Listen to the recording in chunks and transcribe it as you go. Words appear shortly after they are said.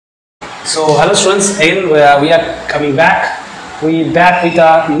So hello students, again we are coming back. We back with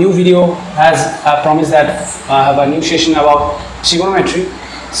a new video as I promised that I have a new session about trigonometry.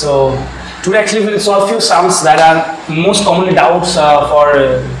 So today actually we will solve few sums that are most commonly doubts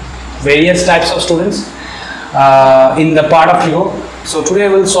for various types of students in the part of trigo. So today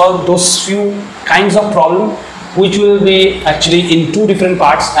we will solve those few kinds of problem which will be actually in two different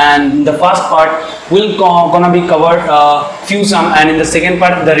parts, and in the first part will gonna be covered few sum, and in the second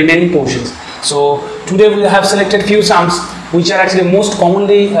part the remaining portions. So today we have selected few sums which are actually most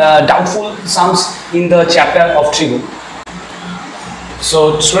commonly doubtful sums in the chapter of trigo.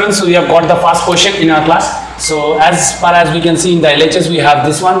 So students, we have got the first question in our class. So as far as we can see, in the LHS we have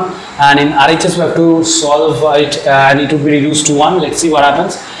this one, and in RHS we have to solve it and it will be reduced to 1. Let's see what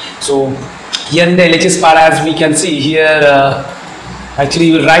happens. So here in the LHS part, as we can see here, actually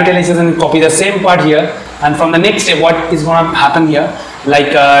you will write LHS and copy the same part here, and from the next step what is going to happen here,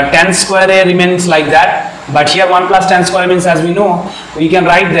 like tan square A remains like that, but here 1 plus tan square means, as we know, we can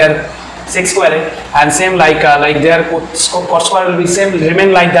write there sec square A, and same like there cos square will be same, will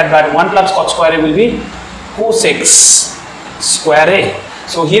remain like that, but 1 plus cos square A will be cosec square A.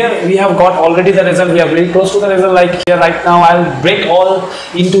 So here we have got already the result. We are very close to the result. Like here right now, I'll break all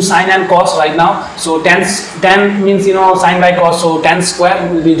into sine and cos right now. So tan means, you know, sine by cos. So tan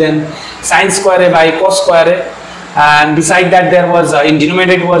square will be then sine square A by cos square A. And beside that there was in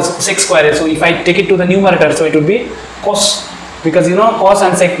denominator it was sec square A. So if I take it to the numerator, so it would be cos, because you know cos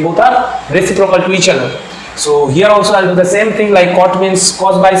and sec both are reciprocal to each other. So here also I'll do the same thing, like cot means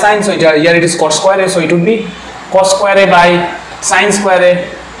cos by sine. So here it is cot square A. So it would be cos square A by sine square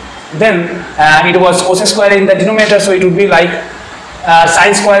A. Then it was cos square A in the denominator, so it would be like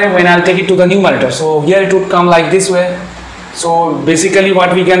sine square A when I'll take it to the numerator. So here it would come like this way. So basically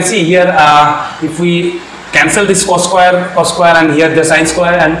what we can see here, if we cancel this cos square and here the sine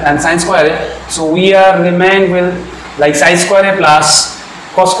square and sine square A, so we are remain with like sine square A plus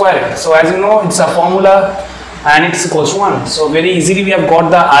cos square A. So as you know, it's a formula and it's equals to 1. So very easily we have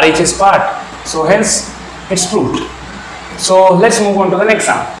got the RHS part. So hence it's proved. So let's move on to the next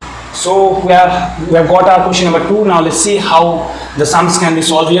sum. So we have got our question number 2. Now let's see how the sums can be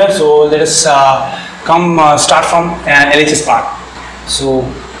solved here. So let us start from LHS part. So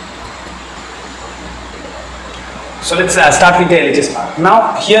let's start with the LHS part.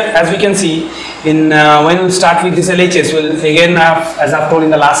 Now here, as we can see, in when we start with this LHS, we'll again as I've told in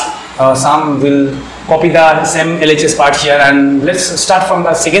the last sum, we'll copy the same LHS part here, and let's start from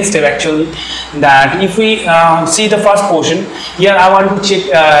the second step actually. That if we see the first portion here, I want to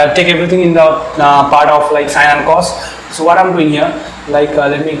check take everything in the part of like sine and cos. So what I'm doing here, like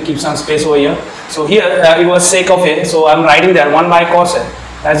let me keep some space over here. So here it was sec of A, so I'm writing there 1 by cos A.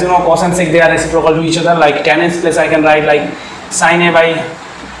 As you know, cos and sec, they are reciprocal to each other. Like tan S plus I can write like sine A by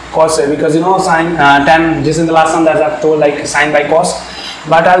cos A, because you know sine tan, this is the last one that I've told, like sine by cos.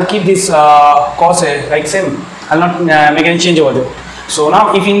 But I'll keep this cos A like same. I'll not make any change over there. So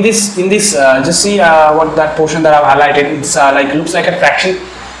now if in this just see what that portion that I've highlighted, it's like looks like a fraction.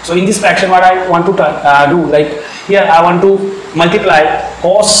 So in this fraction what I want to do, like here I want to multiply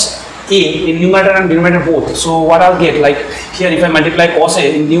cos A in numerator and denominator both. So what I'll get, like here if I multiply cos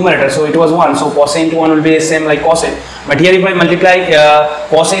A in numerator, so it was 1, so cos A into 1 will be the same like cos A. But here if I multiply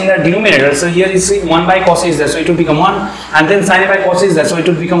cos A in the denominator, so here you see 1 by cos A is there, so it will become 1, and then sin A by cos A is there, so it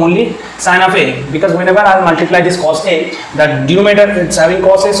will become only sin of A, because whenever I'll multiply this cos A, the denominator it's having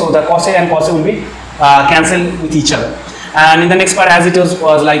cos A, so the cos A and cos A will be cancelled with each other. And in the next part, as it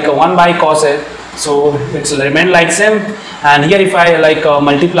was like 1 by cos A, so it's remain like same. And here if I like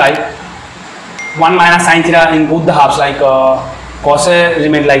multiply 1 minus sin theta in both the halves, like cos A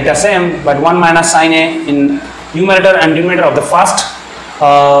remain like the same, but 1 minus sin A in numerator and denominator of the first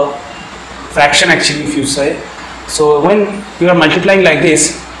fraction actually, if you say. So when you are multiplying like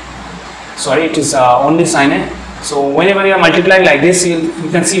this, sorry, it is only sin A. So whenever you are multiplying like this, you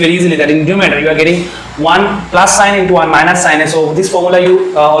can see very easily that in numerator you are getting 1 plus sine into 1 minus sine A. So this formula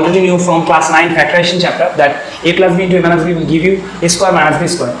you already knew from class 9 factorization chapter, that a plus b into a minus b will give you a square minus b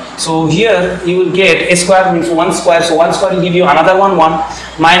square. So here you will get a square means 1 square, so 1 square will give you another 1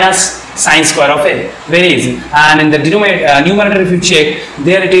 minus sine square of A. Very easy. And in the numerator if you check,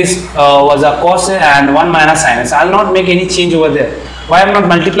 there it is was a cos A and 1 minus sine A. So I will not make any change over there. Why I am not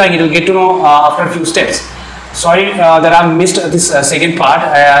multiplying, it will get to know after a few steps. Sorry that I missed this second part.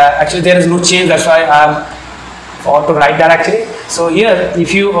 Actually there is no change, that's why I forgot to write that actually. So here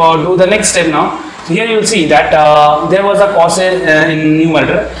if you do the next step now, so here you will see that there was a cos A in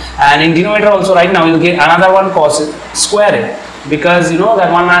numerator, and in denominator also right now you will get another 1 cos square A, because you know that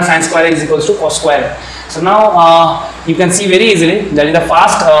 1 minus sine square A is equals to cos square A. So now you can see very easily that in the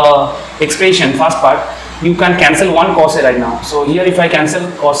first expression, first part, you can cancel one cos A right now. So here if I cancel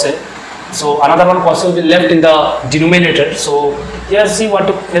cos A, so another one cos A will be left in the denominator. So here see what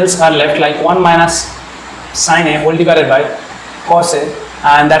else are left, like 1 minus sin A whole divided by cos A,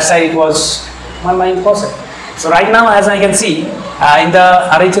 and that side it was 1 minus cos A. So right now, as I can see in the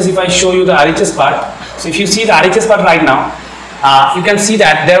RHS, if I show you the RHS part, so if you see the RHS part right now, you can see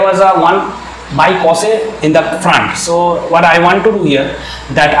that there was a 1 by cos A in the front. So what I want to do here,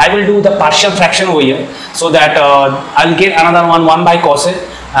 that I will do the partial fraction over here, so that I'll get another 1 by cos A,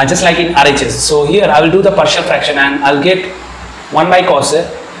 just like in RHS. So here I will do the partial fraction and I'll get 1 by cos A,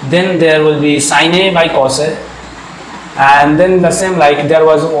 then there will be sin A by cos A, and then the same, like there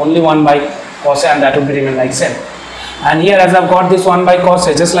was only 1 by cos A, and that will be remain like same. And here as I've got this 1 by cos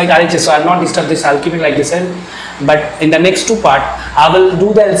A, just like RHS, so I'll not disturb this, I'll keep it like the same. But in the next two part, I will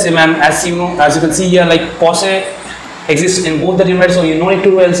do the LCM, and as you know, as you can see here, like cos A exists in both the denominators, so you no need to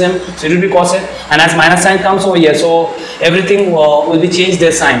do LCM, so it will be cos A, and as minus sign comes over here, so everything will be changed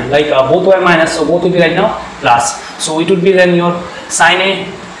their sign, like both were minus, so both will be right now plus, so it would be then your sin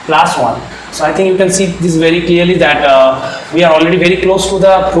A plus 1. So I think you can see this very clearly that we are already very close to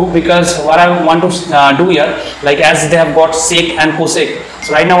the proof, because what I want to do here, like as they have got sec and cosec,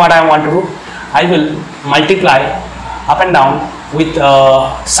 so right now what I want to do, I will multiply up and down with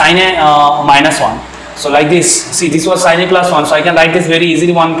sin A minus 1. So like this, see this was sin A plus 1, so I can write this very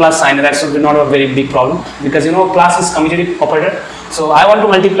easily 1 plus sin A, that should be not a very big problem, because you know plus is commutative operator. So I want to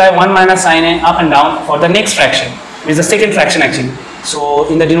multiply 1 minus sin A up and down for the next fraction, which is the second fraction actually. So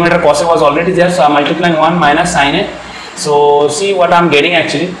in the denominator cos A was already there, so I am multiplying 1 minus sin A. So see what I am getting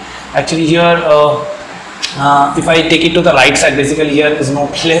actually. Actually here, if I take it to the right side, basically here is no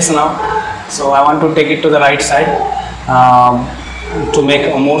place now. So I want to take it to the right side to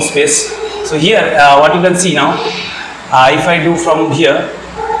make more space. So here what you can see now, if I do from here,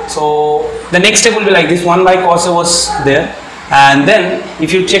 so the next step will be like this, 1 by cos A was there. And then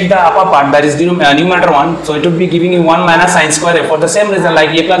if you check the upper part, that is numerator 1, so it would be giving you 1 minus sin square A for the same reason, like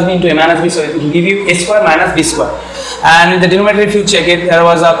A plus B into A minus B, so it will give you A square minus B square. And in the denominator, if you check it, there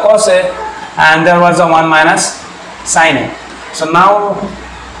was a cos A and there was a 1 minus sin A. So now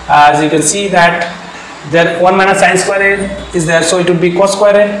as you can see that there 1 minus sin square A is there, so it would be cos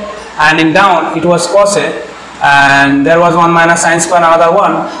square A, and in down it was cos A, and there was 1 minus sin square, another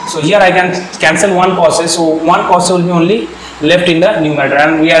 1. So here I can cancel 1 cos A, so 1 cos A will be only left in the numerator,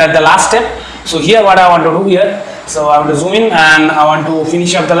 and we are at the last step. So here what I want to do here, so I want to zoom in and I want to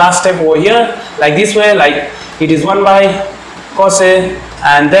finish up the last step over here like this way, like it is 1 by cos A,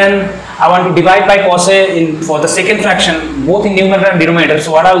 and then I want to divide by cos A in for the second fraction, both in numerator and denominator.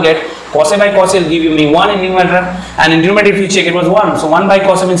 So what I will get, cos A by cos A will give me 1 in numerator, and in denominator if you check it was 1, so 1 by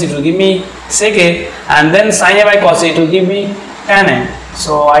cos A means it will give me sec A, and then sin A by cos A it will give me tan A.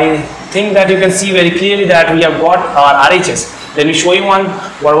 So I think that you can see very clearly that we have got our RHS. Let me show you one.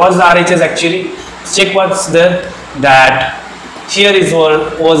 What was the RHS actually? Check what's there. That here is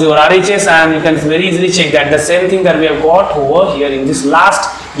was your RHS, and you can very easily check that the same thing that we have got over here in this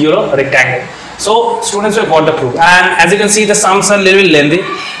last Euro rectangle. So students have got the proof, and as you can see the sums are a little bit lengthy,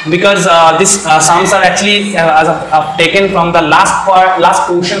 because these sums are actually taken from the last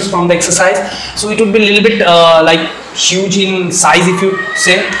portions from the exercise. So it would be a little bit like huge in size if you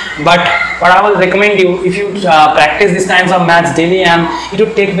say, but what I will recommend you, if you practice these kinds of maths daily, and it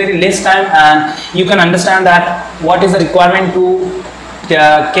would take very less time, and you can understand that what is the requirement to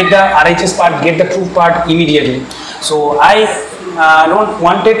get the RHS part, get the proof part immediately. So I don't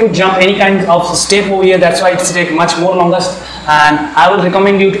wanted to jump any kind of step over here, that's why it's take much more longer, and I will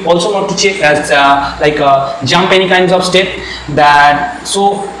recommend you to also not to check jump any kinds of step, that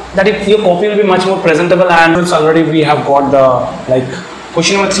so that if your copy will be much more presentable. And already we have got the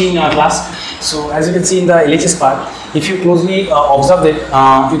question number 3 in our class. So as you can see in the LHS part, if you closely observe it,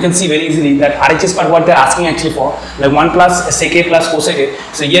 you can see very easily that RHS part what they are asking actually for, like 1 plus sec A plus cosec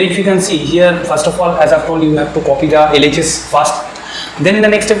A. So here if you can see here, first of all, as I've told you, you have to copy the LHS first. Then in the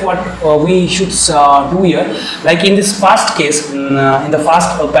next step what we should do here, like in this first case, in the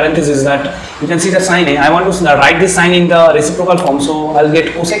first parenthesis, that you can see the sin A. I want to write this sign in the reciprocal form, so I'll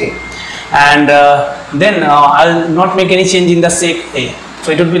get cosec A, and then I'll not make any change in the sec A,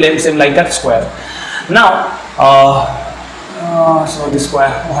 so it would be same like that square. Now so this square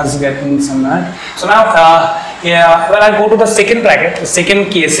has getting some that. So now well, I'll go to the second bracket, the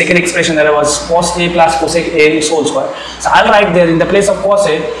second case, second expression, that was cos A plus cosec A is whole square. So I'll write there in the place of cos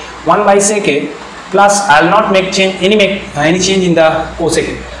A 1 by sec A, plus I'll not make any change in the cosec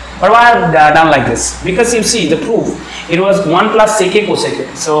A. But why I've done like this? Because you see the proof, it was 1 plus sec A cosec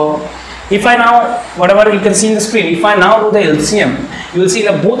A. So if I now, whatever you can see in the screen, if I now do the LCM, you will see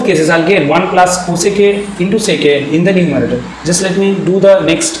that both cases I'll get 1 plus cosec A into sec A in the numerator. Just let me do the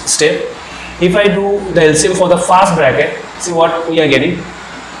next step. If I do the LCM for the first bracket, see what we are getting.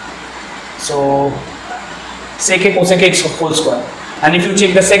 So sec A cosec A x whole square. And if you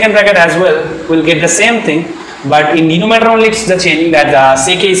check the second bracket as well, we'll get the same thing, but in numerator only it's the changing that the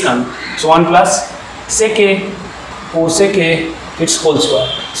sec A is coming. So 1 plus sec A cosec A its whole square.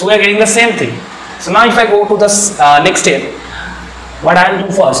 So we are getting the same thing. So now if I go to the next step, what I'll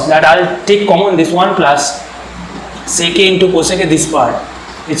do first, that I'll take common this 1 plus sec A into cosec A, this part,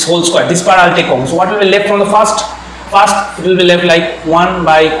 its whole square. This part I'll take common. So what will be left from the first, it will be left like 1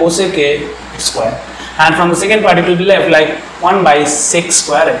 by cosec A square. And from the second part it will be left like 1 by sec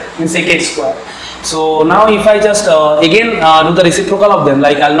square, means sec x square. So now if I just again do the reciprocal of them,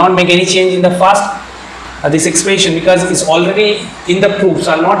 like I'll not make any change in the first this expression because it's already in the proof,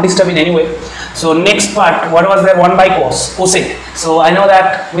 so I'll not disturb in any way. So next part, what was there? 1 by cosec. So I know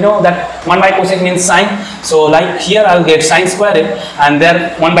that, we know that 1 by cosec means sine. So like here I'll get sine square and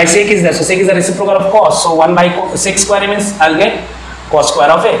there 1 by sec is there. So sec is the reciprocal of cos. So 1 by sec square means I'll get cos square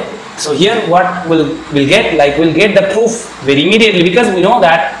of A. So here what we'll get, like we'll get the proof very immediately, because we know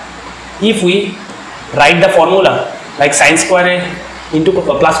that if we write the formula like sine square A into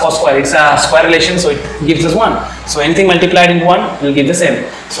plus cos square, it's a square relation, so it gives us 1. So anything multiplied into 1 will give the same.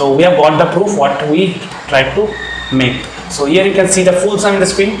 So we have got the proof what we tried to make. So here you can see the full sum in the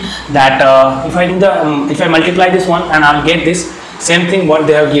screen, that if I do the if I multiply this one, and I'll get this same thing what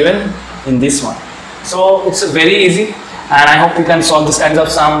they have given in this one. So it's very easy, and I hope you can solve this kinds of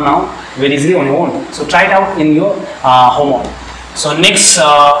sum now very easily on your own. So try it out in your homework. So next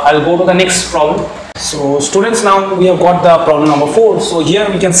I'll go to the next problem. So students, now we have got the problem number 4. So here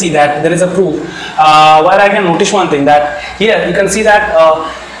we can see that there is a proof where I can notice one thing, that here you can see that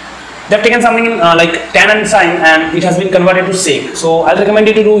they have taken something in like tan and sine, and it has been converted to sec. So I'll recommend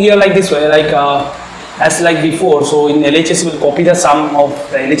you to do here like this way, like as like before. So in LHS we will copy the sum of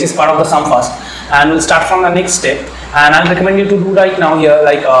the LHS part of the sum first, and we'll start from the next step. And I'll recommend you to do right now here,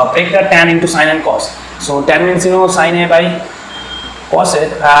 like break the tan into sine and cos. So tan means, you know, sine A by cos A,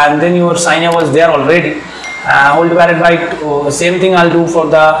 and then your sine A was there already, whole divided by same thing I'll do for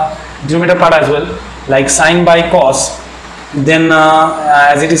the denominator part as well, like sine by cos, then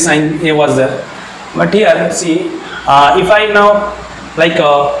as it is sine A was there. But here see, if I now like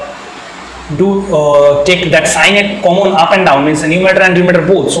take that sine A common up and down, means the numerator and denominator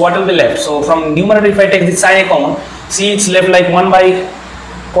both, so what will be left? So from numerator if I take this sine A common, see it's left like 1 by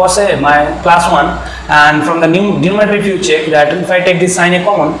cos A, my plus 1, and from the denominator if you check that if I take this sine A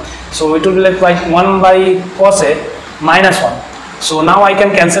common, so it will be left like 1 by cos A minus 1. So now I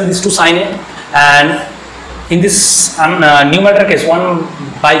can cancel this to sine A, and in this numerator case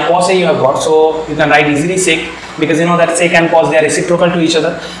 1 by cos A you have got, so you can write easily sec, because you know that sec and cos they are reciprocal to each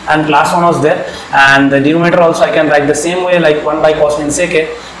other, and plus 1 was there, and the denominator also I can write the same way, like 1 by cos means sec A,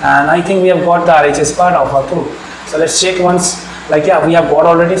 and I think we have got the RHS part of our proof. So let's check once. Like, yeah, we have got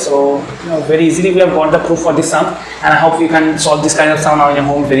already, so you know, very easily we have got the proof for this sum, and I hope you can solve this kind of sum now in your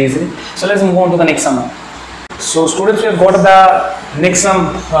home very easily. So let's move on to the next sum now. So students, we have got the next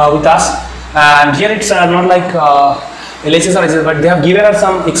sum with us, and here it's not like LHS or HHS, but they have given us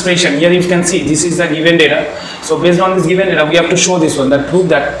some expression. Here you can see this is the given data. So based on this given data, we have to show this one, that prove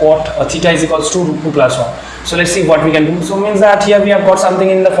that cot theta is equals to root 2 plus 1. So let's see what we can do. So means that here we have got something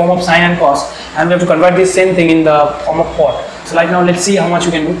in the form of sine and cos, and we have to convert this same thing in the form of cot. So like now let's see how much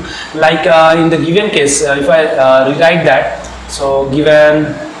you can do. Like in the given case, if I rewrite that, so given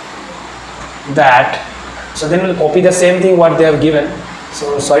that, so then we'll copy the same thing what they have given.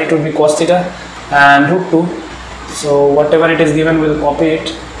 So sorry, it would be cos theta and root 2. So whatever it is given, we'll copy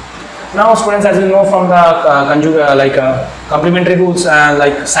it. Now students, as you know from the complementary rules,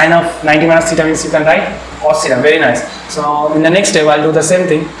 like sine of 90 minus theta means you can write cos theta. Very nice. So in the next step I'll do the same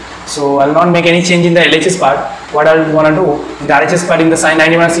thing. So I'll not make any change in the LHS part. What I'll want to do in the RHS part, in the sine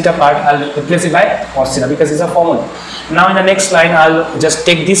 90 minus theta part, I'll replace it by cos theta, because it's a formula. Now in the next line I'll just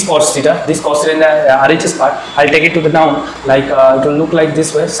take this cos theta in the RHS part, I'll take it to the down, like it will look like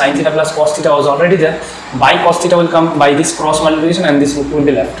this way. Sine theta plus cos theta was already there, by cos theta will come by this cross multiplication, and this will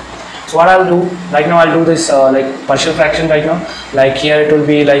be left. So what I'll do right now, I'll do this like partial fraction right now. Like here it will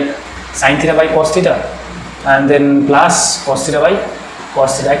be like sine theta by cos theta, and then plus cos theta by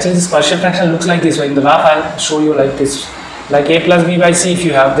cos theta. Actually this partial fraction looks like this way. In the graph I'll show you like this, like a plus b by c if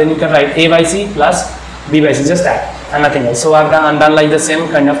you have, then you can write a by c plus b by c, just that and nothing else. So I've done like the same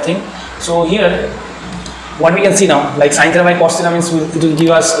kind of thing. So here what we can see now, like sine theta by cos theta means it will give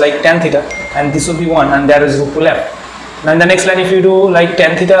us like tan theta, and this will be 1, and there is root 2 left. Now in the next line, if you do like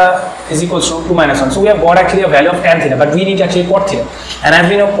tan theta is equals to 2 minus 1. So we have got actually a value of tan theta, but we need actually cot theta. And as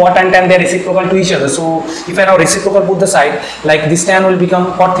we know, cot and tan, they are reciprocal to each other. So if I now reciprocal both the side, like this tan will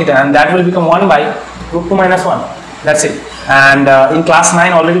become cot theta, and that will become 1 by root 2 minus 1. That's it. And in class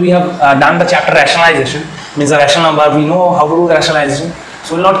 9 already we have done the chapter rationalization, means the rational number. We know how to do the rationalization.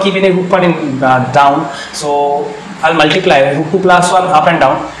 So we'll not keep any root part in down. So I'll multiply root 2 plus 1 up and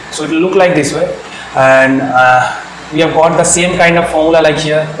down. So it will look like this way. And we have got the same kind of formula like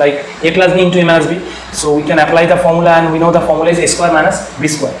here, like a plus b into a minus b. So we can apply the formula, and we know the formula is a square minus b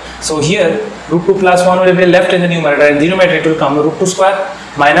square. So here root 2 plus 1 will be left in the numerator, and denominator it will come root 2 square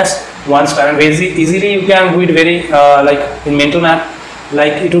minus 1 square. And easily you can do it very like in mental math.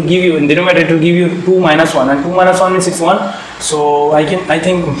 Like it will give you in denominator, it will give you 2 minus 1, and 2 minus 1 means 1. So I think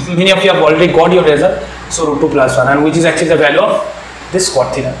many of you have already got your result. So root 2 plus 1, and which is actually the value of this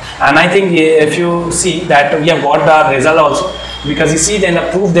cot theta. And I think if you see that we have got the result also, because you see then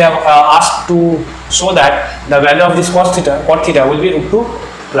the proof they have asked to show that the value of this cot theta will be root 2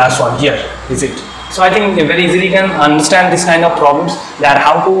 plus 1 here, is it? So I think very easily you can understand this kind of problems, that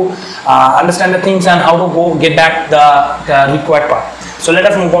how to understand the things and how to go get back the required part. So let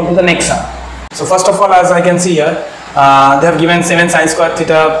us move on to the next sum. So first of all, as I can see here, they have given 7 sin square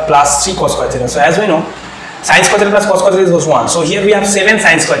theta plus 3 cos square theta. So as we know, sin square theta plus cos square theta equals 1. So here we have 7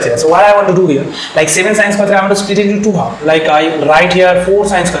 sin square theta. So what I want to do here, like 7 sin square theta, I want to split it into 2 halves. Like I write here 4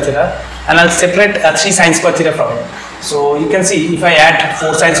 sin square theta, and I'll separate 3 sin square theta from it. So you can see if I add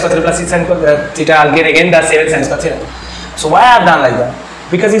 4 sin square theta plus 6 sin square theta, I'll get again the 7 sin square theta. So why I have done like that?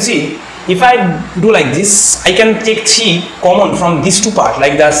 Because you see, if I do like this, I can take 3 common from these 2 parts,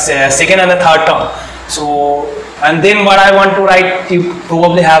 like the second and the third term. So, and then what I want to write, you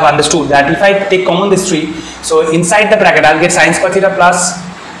probably have understood that if I take common this 3, so inside the bracket I'll get sin square theta plus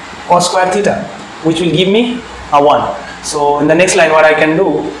cos square theta, which will give me a 1. So in the next line, what I can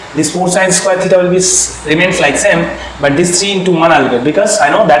do, this 4 sin square theta will be remains like same, but this 3 into 1 I'll get, because I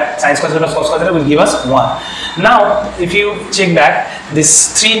know that sin square theta plus cos square theta will give us 1. Now if you check back,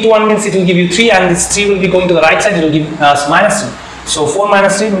 this 3 into 1 means it will give you 3, and this 3 will be going to the right side, it will give us minus 3. So 4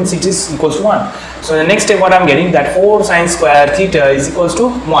 minus 3 means it is equals to 1. So the next step what I am getting, that 4 sin square theta is equals to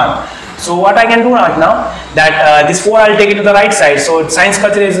 1. So what I can do right now, that this 4 I will take it to the right side. So sin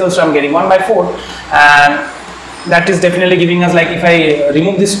square theta is equals to, I am getting 1 by 4, and that is definitely giving us, like if I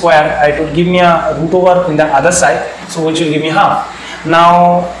remove this square, it will give me a root over in the other side, so which will give me half.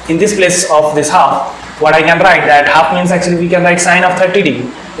 Now in this place of this half, what I can write, that half means actually we can write sine of 30 degree,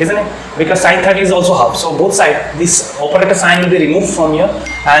 isn't it? Because sine 30 is also half. So both sides, this operator sign will be removed from here,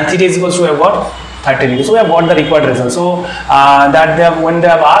 and theta is equals to, we have got 30 degree. So we have got the required result. So when they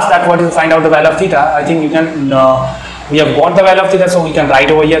have asked that what is to find out the value of theta, I think you can we have got the value of theta, so we can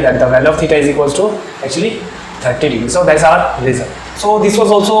write over here that the value of theta is equals to actually 30 degree. So that's our result. So this was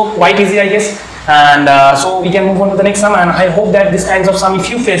also quite easy, I guess. And so we can move on to the next sum, and I hope that this kinds of sum, if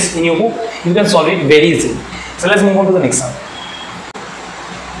you face in your book, you can solve it very easily. So let's move on to the next sum.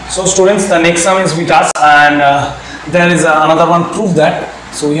 So students, the next sum is with us, and there is another one, prove that.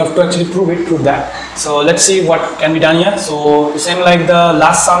 So we have to actually prove that. So let's see what can be done here. So same like the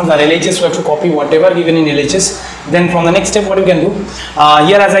last sum, the LHS, we have to copy whatever given in LHS. Then from the next step, what you can do,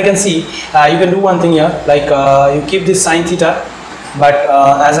 here as I can see, you can do one thing here, like you keep this sin theta, but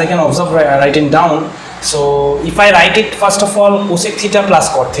as I can observe writing down, so if I write it first of all cosec theta plus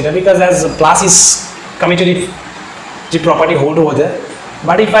cot theta, because as plus is committed the property hold over there.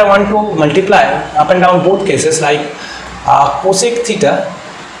 But if I want to multiply up and down both cases, like cosec theta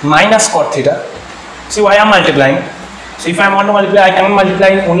minus cot theta, see why I am multiplying. So if I want to multiply, I cannot multiply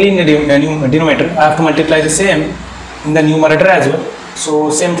only in the denominator, I have to multiply the same in the numerator as well. So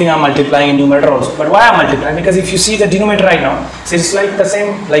same thing I am multiplying in numerator also. But why I am multiplying? Because if you see the denominator right now, so it's like the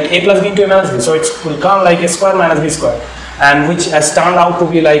same, like a plus b into a minus b. So it will come like a square minus b square, and which has turned out to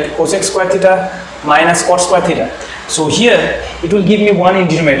be like cosec square theta minus cot square theta. So here it will give me 1 in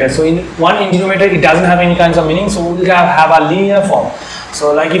denominator. So in 1 in denominator, it doesn't have any kinds of meaning. So we will have a linear form.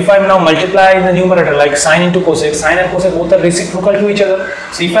 So like if I now multiply in the numerator, like sine into cosec, sine and cosec both are reciprocal to each other.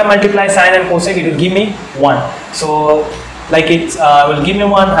 So if I multiply sine and cosec, it will give me 1. So like it will give me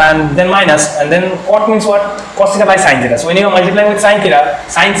 1 and then minus, and then cot means what? Cos theta by sine theta. So when you are multiplying with sine theta,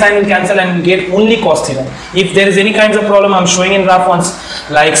 sine will cancel and you get only cos theta. If there is any kinds of problem, I am showing in graph once,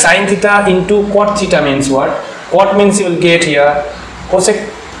 like sine theta into cot theta means what? Cot means you will get here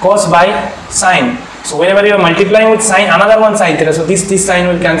cos by sine. So whenever you are multiplying with sine, another one sine theta, so this sine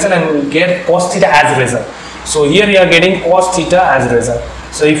will cancel and you will get cos theta as a result. So here you are getting cos theta as a result.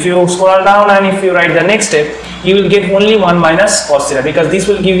 So if you scroll down and if you write the next step, you will get only 1 minus cos theta, because this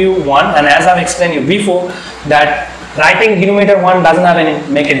will give you 1, and as I have explained you before that writing denominator 1 doesn't have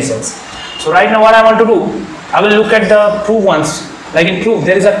make any sense. So right now what I want to do, I will look at the proof ones. Like in proof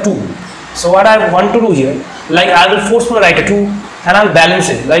there is a 2. So what I want to do here, like I will forcefully write a 2 and I'll balance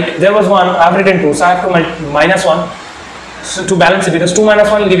it. Like there was 1, I have written 2, so I have to minus 1. So to balance it, because 2 minus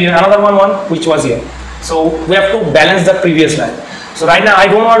 1 will give you another 1 which was here. So we have to balance the previous line. So right now I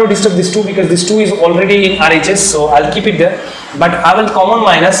don't want to disturb this 2 because this 2 is already in RHS, so I'll keep it there. But I will common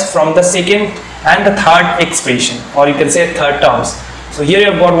minus from the second and the third expression, or you can say third terms. So here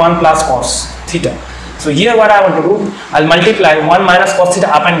you have got 1 plus cos theta. So here what I want to do, I'll multiply 1 minus cos theta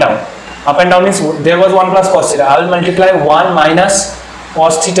up and down. Up and down means there was 1 plus cos theta. I will multiply 1 minus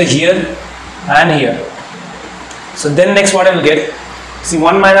cos theta here and here. So then next what I will get, see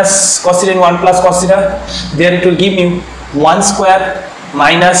 1 minus cos theta and 1 plus cos theta, there it will give me 1 square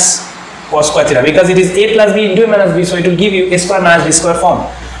minus cos square theta, because it is a plus b into a minus b, so it will give you a square minus b square form.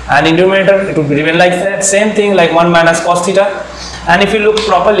 And in numerator it will be written like that, same thing, like 1 minus cos theta. And if you look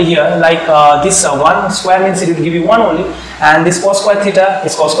properly here, like this 1 square means it will give you 1 only, and this cos square theta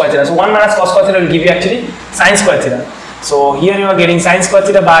is cos square theta. So 1 minus cos square theta will give you actually sin square theta. So here you are getting sin square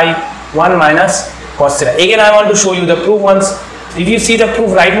theta by 1 minus cos theta. Again I want to show you the proof ones. If you see the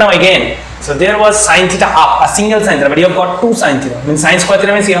proof right now again, so there was sin theta up, a single sin theta, but you have got 2 sin theta. Means sin square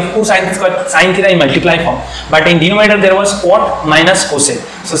theta means you have 2 sin theta in multiply form. But in denominator there was quad minus cosec.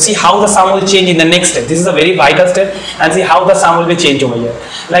 So see how the sum will change in the next step. This is a very vital step, and see how the sum will be changed over here.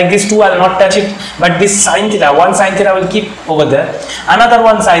 Like this 2 I will not touch it, but this sin theta, 1 sin theta will keep over there. Another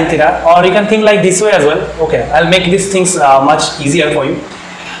 1 sin theta, or you can think like this way as well. Okay, I'll make these things much easier for you.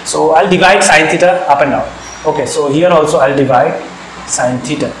 So I'll divide sin theta up and down. Okay, so here also I'll divide sin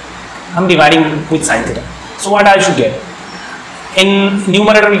theta. I'm dividing with sin theta. So what I should get? In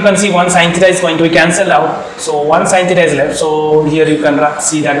numerator you can see 1 sin theta is going to be cancelled out. So 1 sin theta is left. So here you can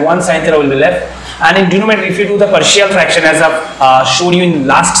see that 1 sin theta will be left. And in denominator, if you do the partial fraction as I've showed you in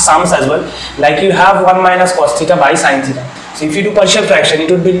last sums as well, like you have 1 minus cos theta by sin theta. So if you do partial fraction,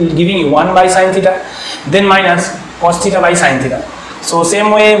 it would be giving you 1 by sin theta, then minus cos theta by sin theta. So same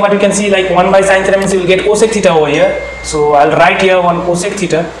way what you can see, like 1 by sin theta means you will get cosec theta over here. So I'll write here 1 cosec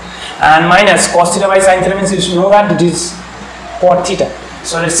theta, and minus cos theta by sin theta means you should know that it is cot theta.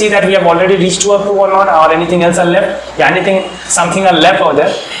 So let's see that we have already reached to a proof or not, or anything else are left. Yeah, something are left over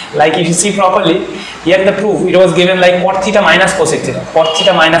there. Like if you see properly, here in the proof it was given like cot theta minus cosec theta, cot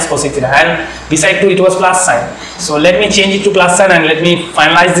theta minus cosec theta, and beside 2 it was plus sign. So let me change it to plus sign and let me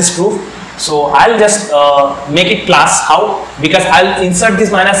finalize this proof. So I'll just make it plus. How? Because I'll insert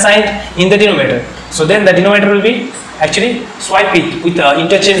this minus sign in the denominator. So then the denominator will be actually swipe it with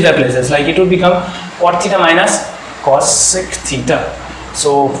interchange the places. Like it will become cot theta minus cosec theta.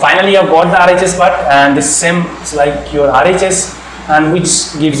 So finally you have got the RHS part, and this same is like your RHS, and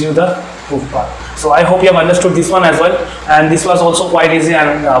which gives you the proof part. So I hope you have understood this one as well, and this was also quite easy,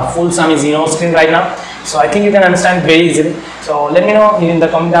 and full sum is in your screen right now. So I think you can understand very easily. So let me know in the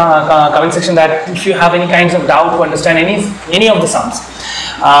comment section that if you have any kinds of doubt to understand any of the sums.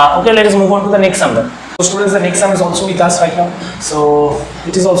 Okay, let us move on to the next sum then. So students, the next sum is also with us right now. So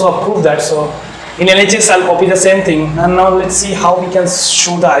it is also approved that. So in LHS I'll copy the same thing, and now let's see how we can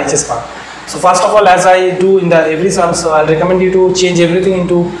show the RHS part. So first of all, as I do in the every sum, so I'll recommend you to change everything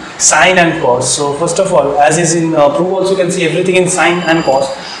into sine and cos. So first of all, as is in proof also, you can see everything in sine and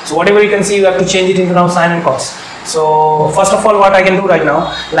cos. So whatever you can see, you have to change it into now sine and cos. So first of all, what I can do right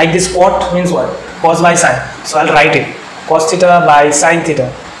now, like this cot means what? Cos by sine. So I'll write it cos theta by sine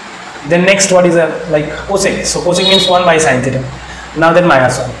theta. Then next, what is like cosec. So cosec means 1 by sine theta. Now then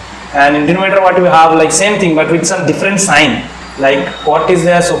minus 1. And in denominator what we have, like same thing but with some different sign. Like cot is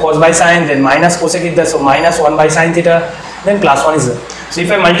there, so cos by sine, then minus cosec is there, so minus 1 by sine theta, then plus 1 is there. So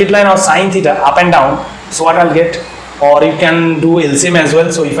if I multiply now sine theta up and down, so what I'll get, or you can do LCM as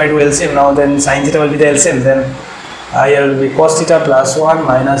well. So if I do LCM now, then sine theta will be the LCM, then here will be cos theta plus 1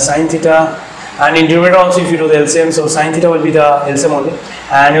 minus sine theta. And in denominator also if you do the LCM, so sine theta will be the LCM only,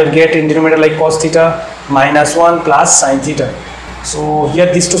 and you will get in denominator like cos theta minus 1 plus sine theta. So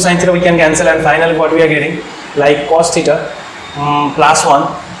here these two sine theta we can cancel, and finally what we are getting, like cos theta plus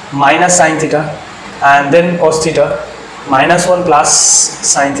 1 minus sine theta, and then cos theta minus 1 plus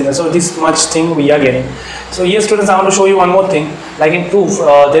sine theta. So this much thing we are getting. So here students, I want to show you one more thing. Like in proof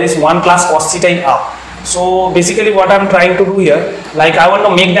there is 1 plus cos theta in up. So basically what I am trying to do here, like I want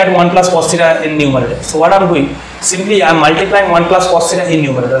to make that 1 plus cos theta in numerator. So what I am doing, simply I am multiplying 1 plus cos theta in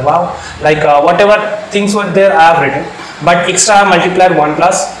numerator. Wow, like whatever things were there I have written, but extra I multiplied 1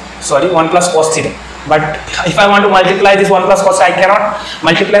 plus cos theta. But if I want to multiply this 1 plus cos theta, I cannot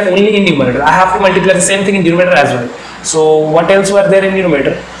multiply only in numerator. I have to multiply the same thing in denominator as well. So what else were there in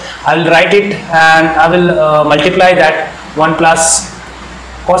numerator? I'll write it and I will multiply that 1 plus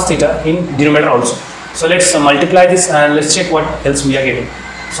cos theta in denominator also. So let's multiply this and let's check what else we are getting.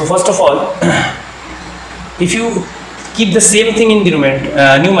 So first of all, if you keep the same thing in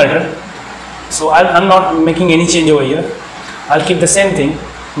numerator, so I'm not making any change over here. I'll keep the same thing,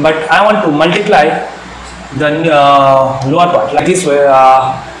 but I want to multiply the lower part like this way.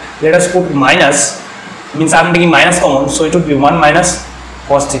 Let us put minus, means I'm taking minus common, so it would be 1 minus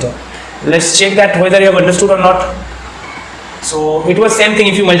cos theta. Let's check that whether you have understood or not. So it was same thing.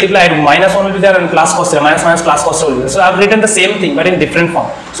 If you multiply it, minus 1 will be there and plus cos theta, minus plus cos theta will be there. So I've written the same thing but in different form.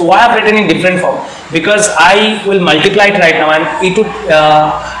 So why I've written in different form? Because I will multiply it right now and it would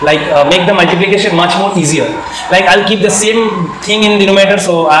make the multiplication much more easier. Like I'll keep the same thing in denominator,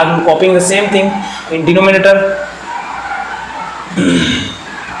 so I'm copying the same thing in denominator.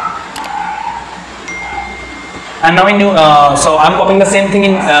 And now so I'm copying the same thing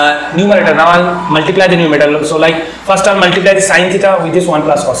in numerator. Now I'll multiply the numerator. So like first I'll multiply the sin theta with this 1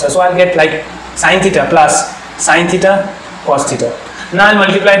 plus cos theta. So I'll get like sin theta plus sin theta cos theta. Now I'll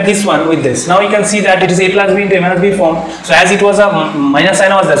multiply this one with this. Now you can see that it is a plus b into a minus b form. So as it was a minus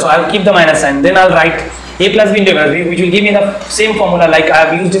sign was there, so I'll keep the minus sign. Then I'll write a plus b into a minus b, which will give me the same formula like I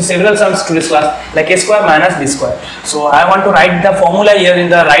have used in several sums to this class, like a square minus b square. So I want to write the formula here in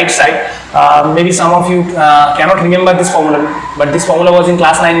the right side. Maybe some of you cannot remember this formula, but this formula was in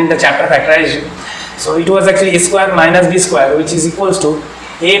class 9 in the chapter factorization. So it was actually a square minus b square, which is equals to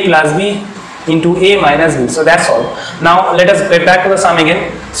a plus b into a minus b. So that's all. Now let us get back to the sum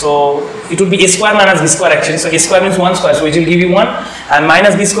again. So it would be a square minus b square actually. So a square means 1 square, so which will give you 1, and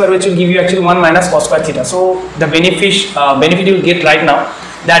minus b square, which will give you actually 1 minus cos square theta. So the benefit you will get right now,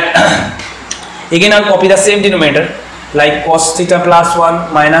 that again I'll copy the same denominator, like cos theta plus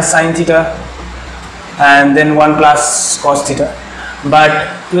 1 minus sin theta and then 1 plus cos theta. But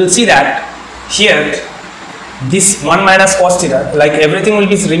you will see that here this 1 minus cos theta, like everything will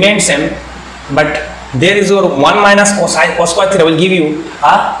be remain same, but there is your 1 minus cos square theta will give you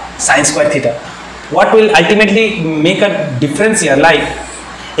a sin square theta. What will ultimately make a difference here, like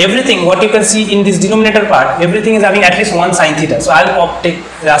everything what you can see in this denominator part, everything is having at least 1 sin theta. So I'll take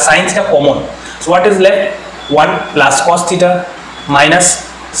sin theta common. So what is left? 1 plus cos theta minus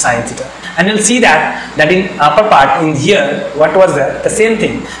sin theta. And you'll see that in upper part in here, what was there? The same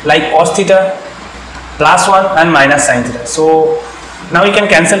thing, like cos theta plus 1 and minus sin theta. So now you can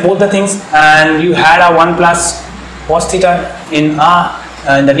cancel both the things and you had a 1 plus cos theta in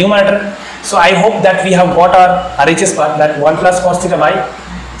the numerator. So I hope that we have got our RHS part, that 1 plus cos theta by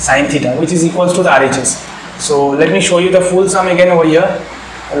sin theta, which is equals to the RHS. So let me show you the full sum again over here.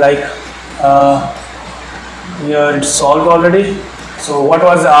 Like here it's solved already. So what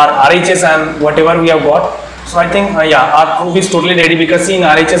was our RHS and whatever we have got. So I think yeah, our proof is totally ready, because see in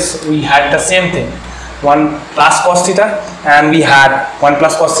RHS we had the same thing, 1 plus cos theta, and we had 1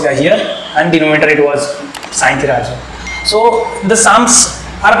 plus cos theta here, and denominator it was sin theta as well. So the sums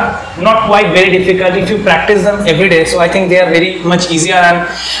are not quite very difficult if you practice them every day. So I think they are very much easier,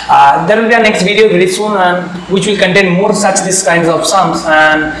 and there will be a next video very soon, and which will contain more such this kinds of sums.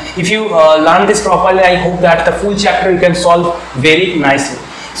 And if you learn this properly, I hope that the full chapter you can solve very nicely.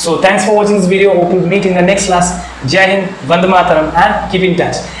 So thanks for watching this video. Hope to meet in the next class. Jai Hind, Vande Mataram, and keep in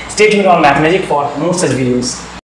touch. Stay tuned on Mathemagic for more such videos.